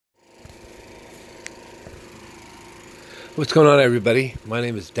What's going on, everybody? My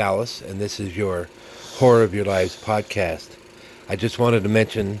name is Dallas, and this is your Horror of Your Lives podcast. I just wanted to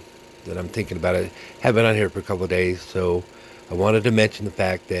mention that I'm thinking about it. Have been on here for a couple of days, so I wanted to mention the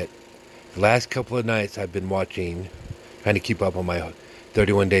fact that the last couple of nights I've been watching, trying to keep up on my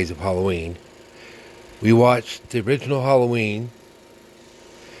 31 Days of Halloween. We watched the original Halloween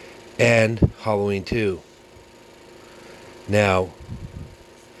and Halloween 2. Now,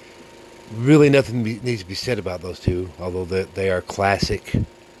 really nothing needs to be said about those two, although they are classic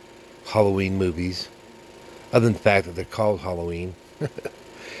Halloween movies, other than the fact that they're called Halloween.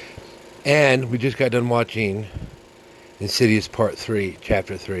 And we just got done watching Insidious Part 3,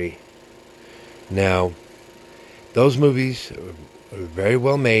 Chapter 3. Now, those movies are very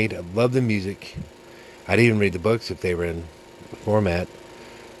well made. I love the music. I'd even read the books if they were in format.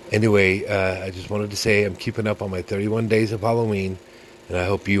 Anyway, I just wanted to say I'm keeping up on my 31 Days of Halloween, and I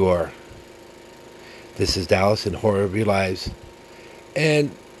hope you are. This is Dallas in Horror of Your Lives,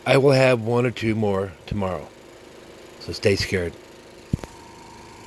 and I will have one or two more tomorrow. So stay scared.